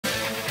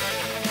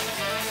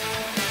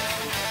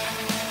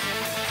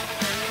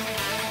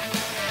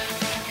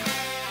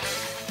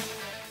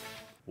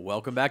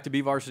Welcome back to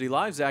BVarsity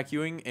Live. Zach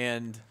Ewing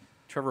and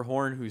Trevor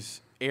Horn,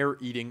 who's air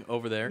eating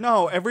over there.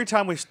 No, every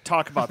time we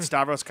talk about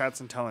Stavros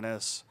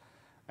Katsantonis,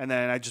 and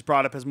then I just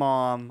brought up his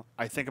mom,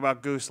 I think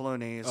about Goose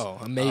Loonies. Oh,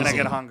 amazing. And I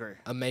get hungry.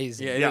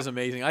 Amazing. Yeah, it is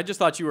amazing. I just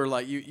thought you were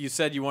like, you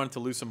said you wanted to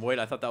lose some weight.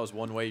 I thought that was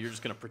one way. You're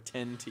just going to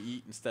pretend to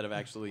eat instead of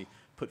actually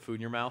put food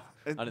in your mouth.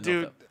 I didn't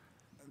know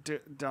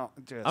that.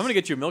 Don't do this. I'm going to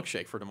get you a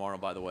milkshake for tomorrow,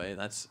 by the way.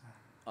 That's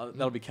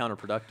that'll be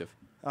counterproductive.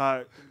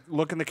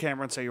 Look in the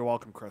camera and say, "You're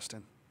welcome,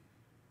 Kristen."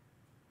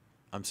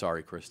 I'm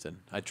sorry, Kristen.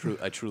 I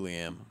truly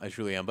am. I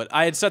truly am. But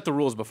I had set the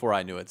rules before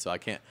I knew it, so I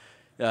can't.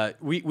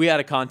 We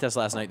had a contest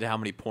last night to how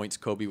many points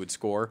Kobe would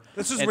score.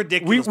 This is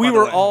ridiculous. We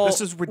were all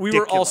this is ridiculous. We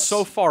were all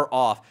so far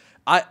off.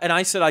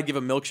 I said I'd give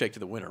a milkshake to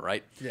the winner,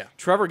 right? Yeah.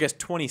 Trevor guessed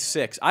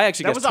 26. I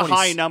actually that guessed was a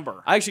high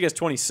number. I actually guessed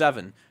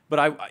 27, but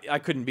I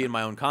couldn't be in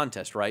my own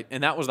contest, right?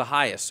 And that was the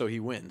highest, so he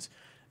wins.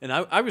 And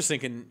I was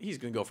thinking he's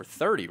going to go for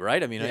 30,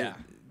 right? I mean, yeah.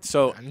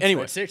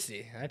 Anyway,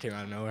 60. That came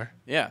out of nowhere.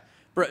 Yeah.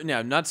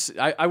 No,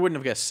 I wouldn't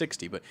have guessed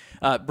 60, but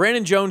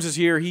Brandon Jones is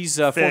here. He's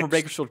a former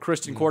Bakersfield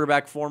Christian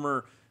quarterback,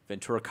 former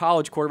Ventura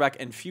College quarterback,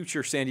 and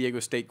future San Diego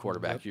State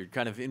quarterback. Yep. You're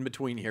kind of in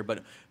between here,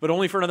 but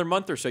only for another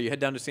month or so. You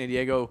head down to San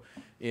Diego.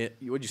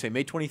 What'd you say,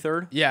 May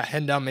 23rd? Yeah,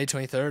 heading down May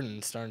 23rd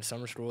and starting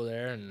summer school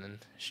there, and then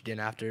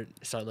getting after it,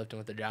 start lifting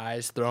with the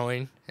guys,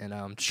 throwing, and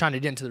just trying to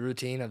get into the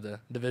routine of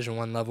the Division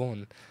I level,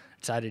 and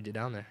excited to get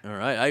down there. All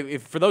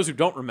right. For those who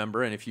don't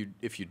remember, and if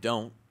you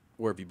don't,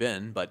 where have you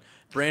been? But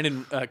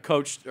Brandon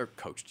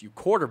you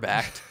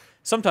quarterbacked.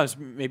 Sometimes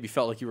maybe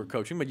felt like you were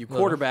coaching, but you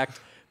quarterbacked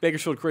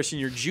Bakersfield Christian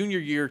your junior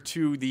year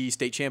to the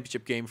state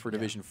championship game for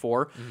Division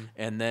IV,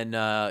 and then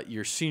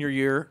your senior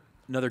year,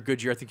 another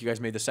good year. I think you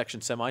guys made the section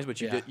semis, but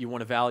you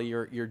won a Valley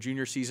your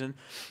junior season,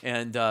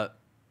 and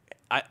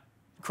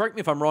correct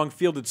me if I'm wrong,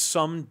 fielded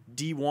some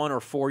D1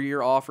 or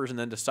 4-year offers and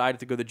then decided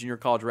to go the junior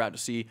college route to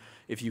see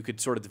if you could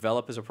sort of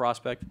develop as a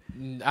prospect?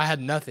 I had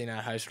nothing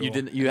at high school. You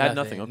didn't? You had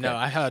nothing? Okay. No,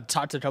 I had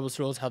talked to a couple of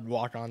schools, had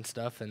walk-on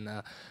stuff, and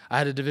I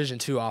had a Division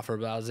II offer,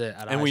 but that was it.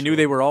 And we knew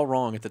they were all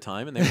wrong at the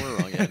time, and they were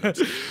wrong. Yeah,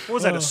 what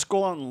was that, a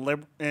school out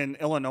in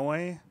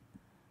Illinois?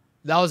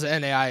 That was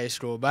an NAIA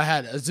school, but I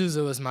had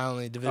Azusa was my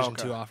only Division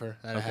II offer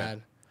that I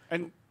had.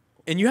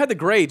 And you had the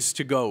grades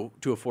to go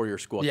to a 4-year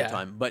school at the Yeah.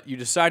 time, but you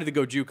decided to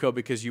go JUCO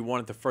because you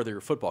wanted to further your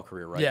football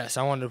career, right? Yes,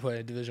 I wanted to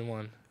play Division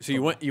I. So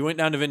you went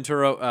down to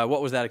Ventura.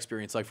 What was that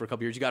experience like for a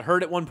couple years? You got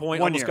hurt at one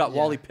point, almost got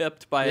Wally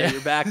pipped by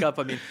your backup.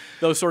 I mean,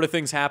 those sort of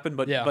things happen.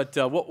 But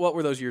what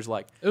were those years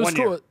like? It was 1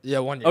 cool. year. Yeah,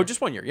 1 year. Oh, just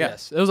 1 year. Yeah.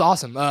 Yes, it was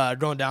awesome.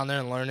 Going down there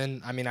and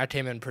learning. I mean, I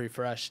came in pretty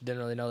fresh, didn't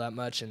really know that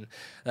much, and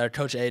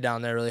Coach A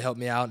down there really helped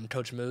me out, and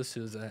Coach Moose,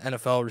 who's an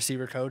NFL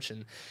receiver coach,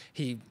 and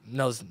he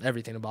knows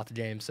everything about the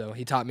game, so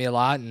he taught me a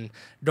lot. And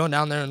going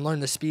down there and learning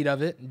the speed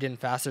of it, getting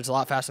faster. It's a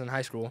lot faster than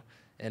high school,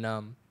 and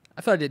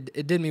I felt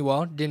it did me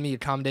well, did me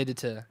accommodated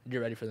to get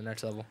ready for the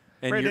next level.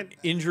 And Brandon,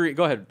 your injury.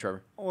 Go ahead,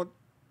 Trevor. Well,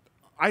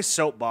 I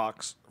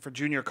soapbox for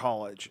junior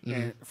college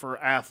and for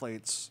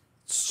athletes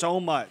so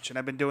much, and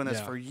I've been doing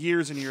this for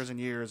years and years and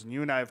years, and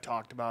you and I have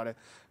talked about it.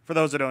 For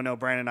those that don't know,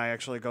 Brandon and I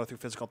actually go through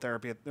physical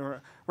therapy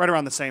right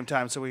around the same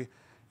time, so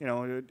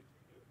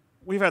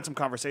we've had some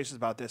conversations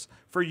about this.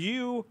 For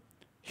you,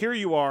 here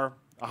you are,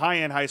 a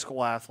high-end high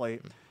school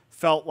athlete,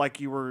 felt like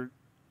you were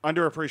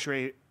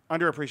underappreciated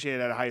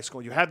at high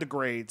school. You had the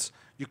grades.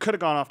 You could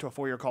have gone off to a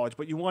 4-year college,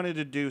 but you wanted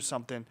to do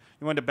something.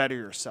 You wanted to better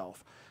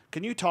yourself.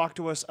 Can you talk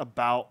to us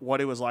about what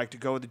it was like to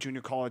go the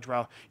junior college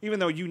route, even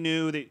though you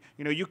knew that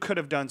you could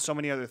have done so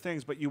many other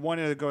things, but you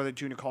wanted to go the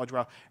junior college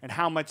route, and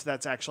how much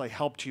that's actually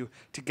helped you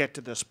to get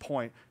to this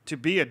point, to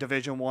be a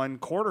Division I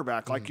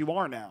quarterback like you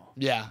are now?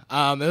 Yeah,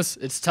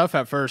 it's tough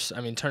at first.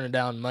 I mean, turning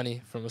down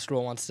money from a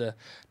school wants to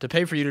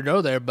pay for you to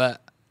go there,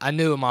 but I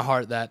knew in my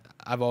heart that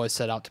I've always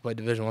set out to play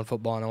Division I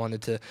football, and I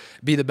wanted to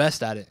be the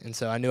best at it. And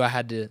so I knew I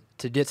had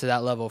to get to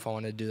that level if I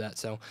wanted to do that.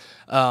 So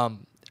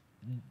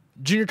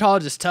junior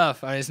college is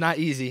tough. I mean, it's not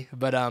easy,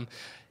 but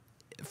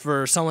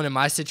for someone in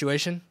my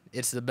situation,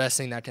 it's the best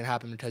thing that can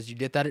happen because you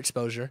get that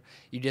exposure.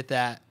 You get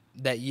that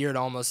year to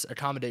almost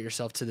accommodate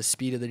yourself to the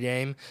speed of the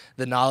game.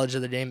 The knowledge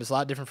of the game is a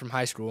lot different from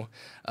high school.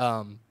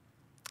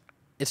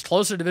 It's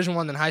closer to Division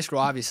I than high school,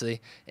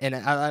 obviously.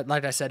 And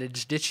like I said, it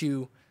just gets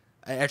you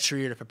an extra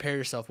year to prepare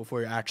yourself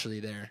before you're actually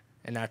there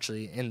and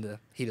actually in the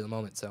heat of the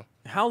moment. So,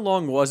 how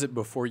long was it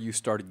before you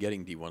started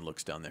getting D1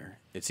 looks down there?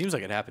 It seems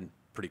like it happened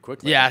pretty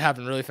quickly. Yeah, it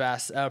happened really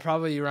fast.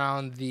 Probably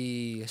around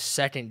the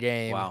second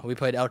game. Wow. We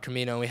played El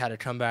Camino, and we had a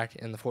comeback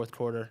in the fourth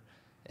quarter.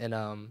 And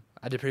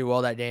I did pretty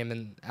well that game,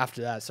 and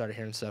after that I started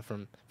hearing stuff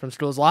from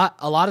schools. A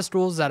lot of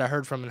schools that I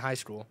heard from in high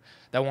school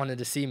that wanted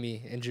to see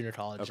me in junior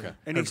college. Okay.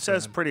 And he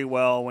says pretty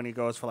well when he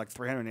goes for like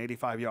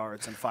 385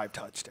 yards and 5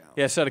 touchdowns.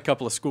 Yeah, set a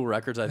couple of school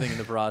records, I think, in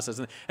the process.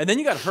 And then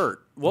you got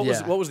hurt. What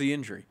was the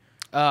injury?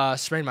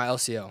 Sprained my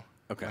LCO.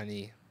 Okay. My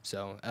knee.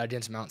 So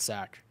against Mount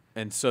Sac.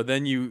 And so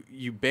then you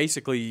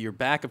basically, your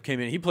backup came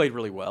in. He played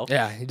really well.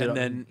 Yeah, he did. And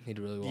then he did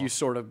really well. You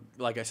sort of,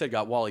 like I said,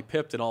 got Wally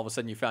pipped, and all of a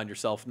sudden you found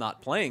yourself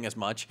not playing as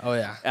much. Oh,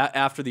 yeah.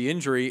 After the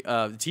injury,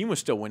 the team was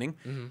still winning.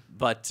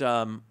 But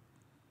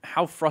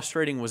how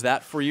frustrating was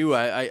that for you?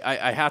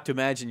 I have to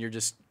imagine you're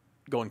just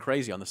going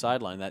crazy on the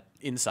sideline, that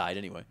inside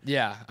anyway.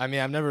 Yeah, I mean,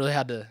 I've never really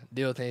had to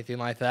deal with anything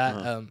like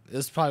that. It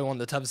was probably one of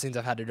the toughest things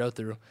I've had to go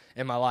through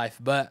in my life,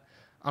 but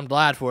I'm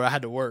glad for it. I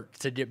had to work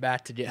to get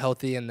back, to get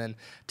healthy, and then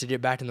to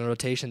get back in the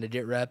rotation, to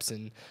get reps.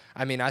 And,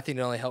 I mean, I think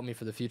it only helped me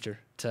for the future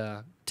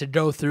to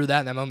go through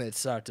that. In that moment, it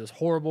sucked. It was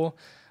horrible,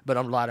 but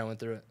I'm glad I went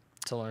through it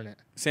to learn it.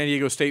 San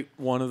Diego State,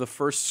 one of the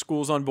first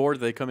schools on board.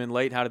 Did they come in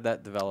late? How did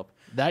that develop?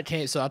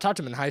 So I talked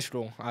to them in high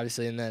school,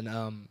 obviously, and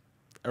then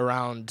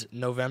around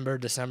November,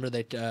 December,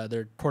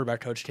 their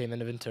quarterback coach came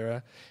into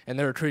Ventura, and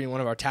they were recruiting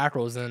one of our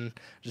tackles, and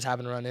just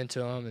happened to run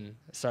into him and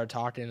started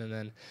talking, and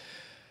then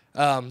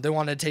they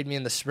wanted to take me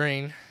in the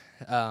spring.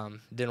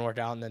 Didn't work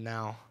out, and then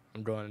now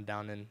I'm going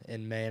down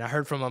in May. And I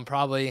heard from them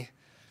probably,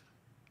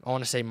 I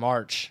want to say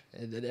March.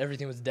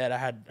 Everything was dead. I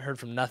had heard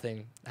from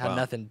nothing. Had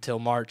nothing till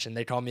March, and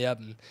they called me up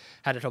and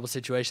had a couple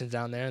situations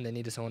down there, and they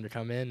needed someone to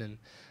come in, and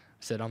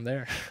I said, I'm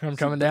there. I'm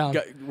coming down.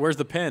 Where's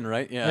the pen,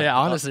 right? Yeah,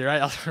 honestly,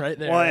 right? I was right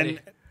there. Well,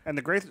 and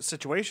the great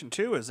situation,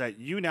 too, is that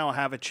you now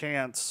have a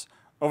chance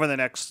over the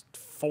next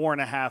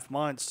 4.5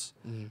 months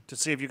to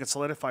see if you can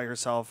solidify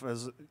yourself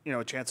as,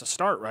 a chance to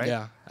start, right?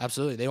 Yeah,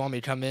 absolutely. They want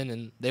me to come in,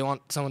 and they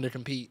want someone to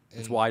compete.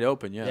 It's wide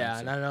open, yeah. Yeah,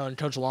 and I know, and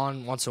Coach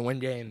Lon wants to win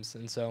games,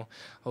 and so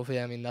hopefully,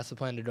 I mean, that's the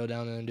plan, to go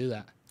down there and do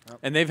that.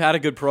 And they've had a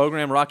good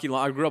program.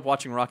 I grew up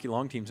watching Rocky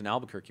Long teams in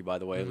Albuquerque, by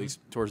the way, at least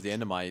towards the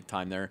end of my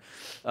time there.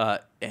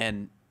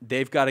 And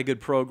they've got a good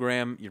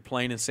program. You're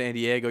playing in San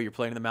Diego. You're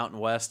playing in the Mountain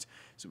West,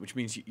 which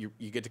means you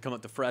get to come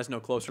up to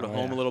Fresno, closer to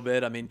home a little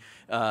bit. I mean,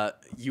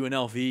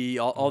 UNLV,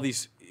 all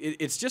these.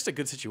 It's just a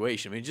good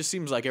situation. I mean, it just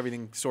seems like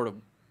everything sort of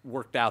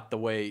worked out the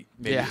way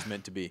maybe it was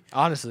meant to be.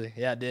 Honestly,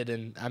 yeah, it did.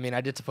 And, I mean, I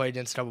get to play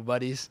against a couple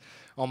buddies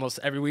almost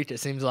every week, it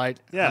seems like,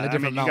 on a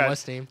different Mountain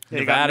West team.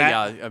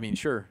 Nevada, I mean,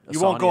 sure. You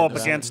won't go up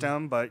against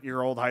them, but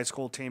your old high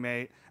school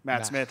teammate,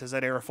 Matt Smith, is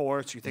at Air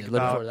Force. You think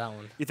about that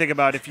one. You think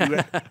about if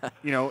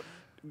you,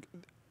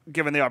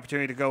 given the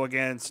opportunity to go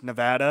against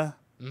Nevada,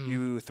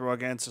 you throw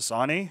against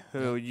Asani,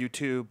 who you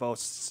two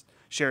both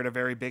shared a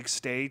very big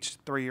stage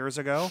 3 years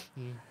ago.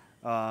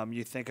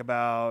 You think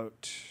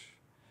about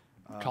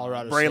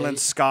Braylon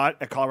Scott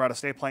at Colorado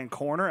State playing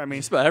corner. I mean,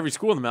 just about every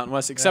school in the Mountain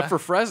West except for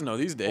Fresno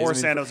these days. Or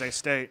San Jose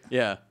State.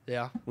 Yeah.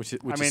 Yeah. Which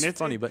is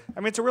funny, but I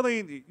mean, it's a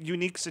really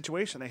unique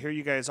situation that here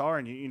you guys are,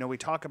 and we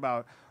talk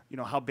about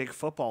how big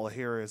football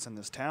here is in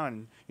this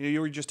town. And, you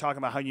were just talking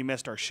about how you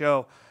missed our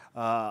show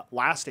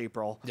last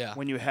April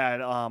when you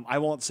had I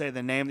won't say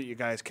the name that you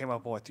guys came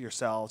up with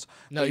yourselves.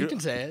 No, you can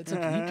say it. You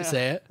can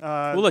say it.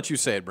 We'll let you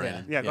say it,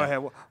 Brandon. Yeah, go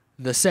ahead.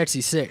 The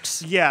Sexy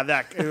Six. Yeah,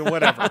 that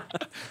whatever.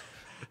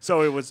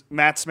 So it was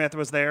Matt Smith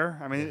was there.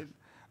 I mean,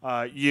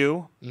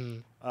 you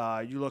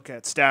look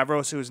at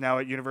Stavros, who is now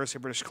at University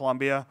of British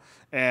Columbia,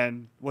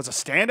 and was a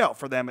standout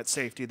for them at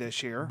safety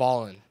this year.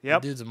 Balling.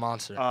 Yep. The dude's a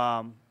monster.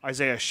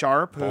 Isaiah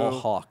Sharp, Ball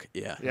hawk.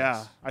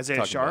 Yeah.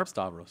 Isaiah Sharp,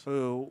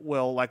 who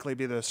will likely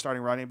be the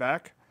starting running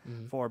back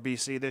for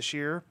BC this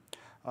year.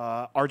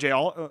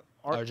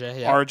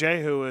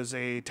 RJ, who is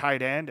a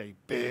tight end, a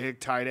big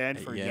tight end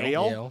for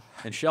Yale.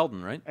 And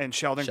Sheldon, right? And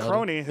Sheldon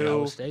Croney,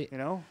 who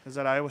is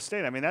at Iowa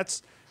State. I mean,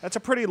 that's a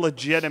pretty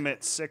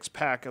legitimate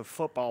six-pack of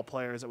football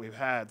players that we've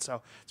had.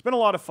 So it's been a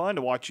lot of fun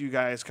to watch you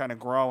guys kind of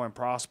grow and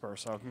prosper.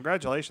 So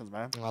congratulations,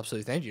 man. Well,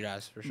 absolutely, thank you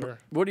guys for sure.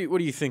 What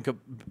do you think of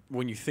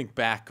when you think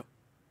back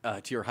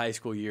to your high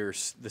school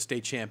years, the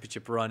state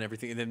championship run,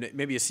 everything, and then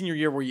maybe a senior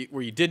year where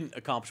you didn't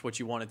accomplish what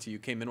you wanted to, you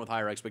came in with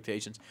higher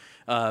expectations.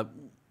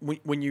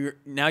 When you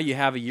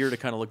have a year to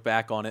kind of look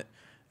back on it,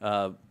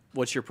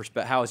 what's your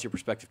how has your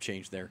perspective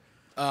changed there?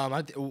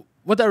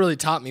 What that really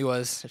taught me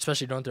was,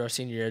 especially going through our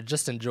senior year,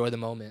 just enjoy the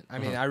moment. I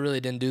mean, I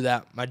really didn't do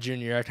that my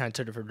junior year. I kind of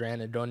took it for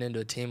granted going into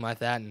a team like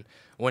that and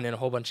winning a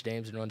whole bunch of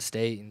games and won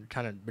state and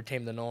kind of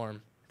became the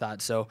norm.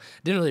 So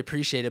didn't really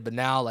appreciate it, but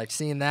now like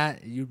seeing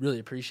that, you really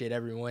appreciate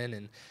every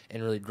win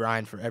and really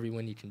grind for every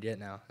win you can get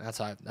now.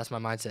 That's my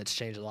mindset. It's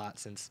changed a lot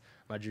since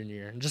my junior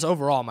year, and just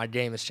overall my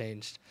game has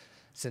changed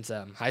since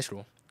high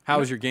school. How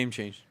has your game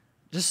changed?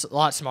 Just a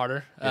lot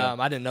smarter. Yeah.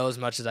 I didn't know as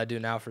much as I do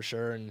now for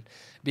sure, and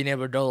being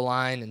able to go the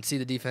line and see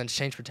the defense,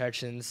 change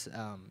protections,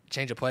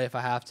 change a play if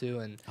I have to,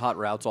 and hot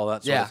routes, all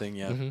that sort of thing.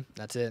 Yeah,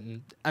 that's it.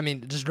 And I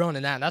mean, just growing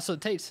in that, and that's what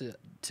it takes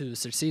to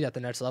succeed at the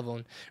next level.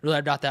 And really,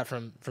 I got that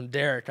from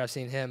Derek. I've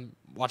seen him,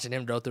 watching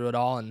him go through it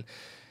all, and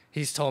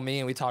he's told me,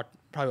 and we talk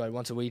probably like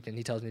once a week, and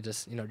he tells me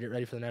just, get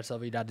ready for the next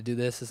level. You got to do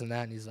this, and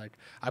that. And he's like,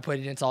 I played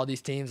against all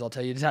these teams. I'll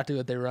tell you, you just have to do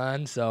what they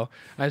run. So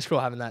it's cool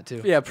having that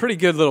too. Yeah, pretty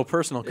good little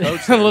personal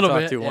coach a little to talk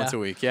bit, to once a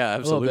week. Yeah,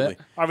 absolutely.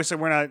 Obviously,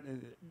 we're not.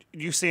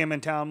 You see him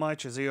in town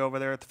much? Is he over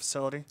there at the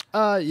facility?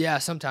 Yeah,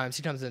 sometimes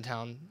he comes in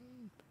town.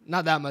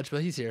 Not that much,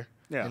 but he's here.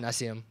 Yeah. And I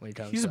see him when he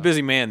comes. He's a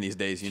busy man these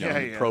days,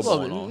 Pro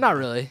Bowl and all. Not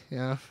really,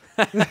 Yeah,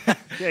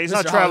 he's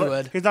not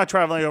traveling. He's not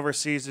traveling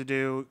overseas to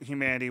do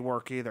humanity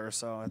work either.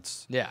 So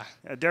it's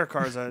Derek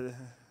Carr's a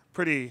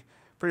pretty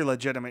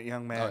legitimate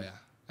young man. Oh yeah,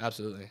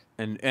 absolutely.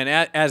 And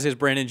as is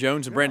Brandon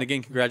Jones. And Brandon,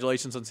 again,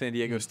 congratulations on San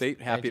Diego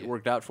State. Happy it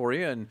worked out for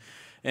you. And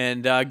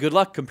And good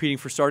luck competing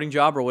for starting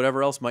job or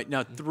whatever else might.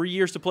 Now, 3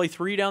 years to play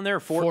 3 down there, or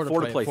four to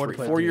play 3.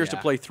 4 years to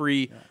play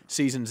 3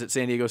 seasons at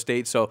San Diego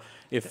State. So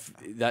if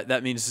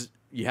that means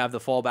you have the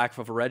fallback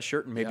of a red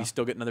shirt and maybe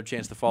still get another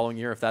chance the following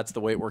year if that's the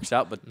way it works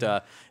out.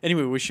 But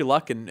anyway, wish you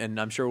luck, and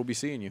I'm sure we'll be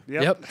seeing you.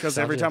 Yep. Because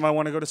every time I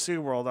want to go to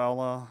SeaWorld,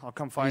 I'll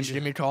come find you.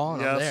 Give me a call,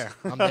 and Yes.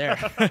 I'm there.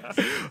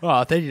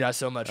 Oh, thank you guys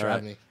so much for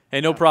having me.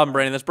 Hey, no problem,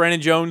 Brandon. That's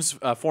Brandon Jones,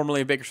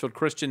 formerly of Bakersfield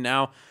Christian,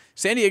 now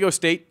San Diego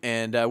State,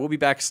 and we'll be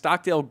back.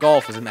 Stockdale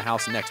Golf is in the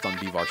house next on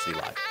BVarsity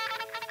Live.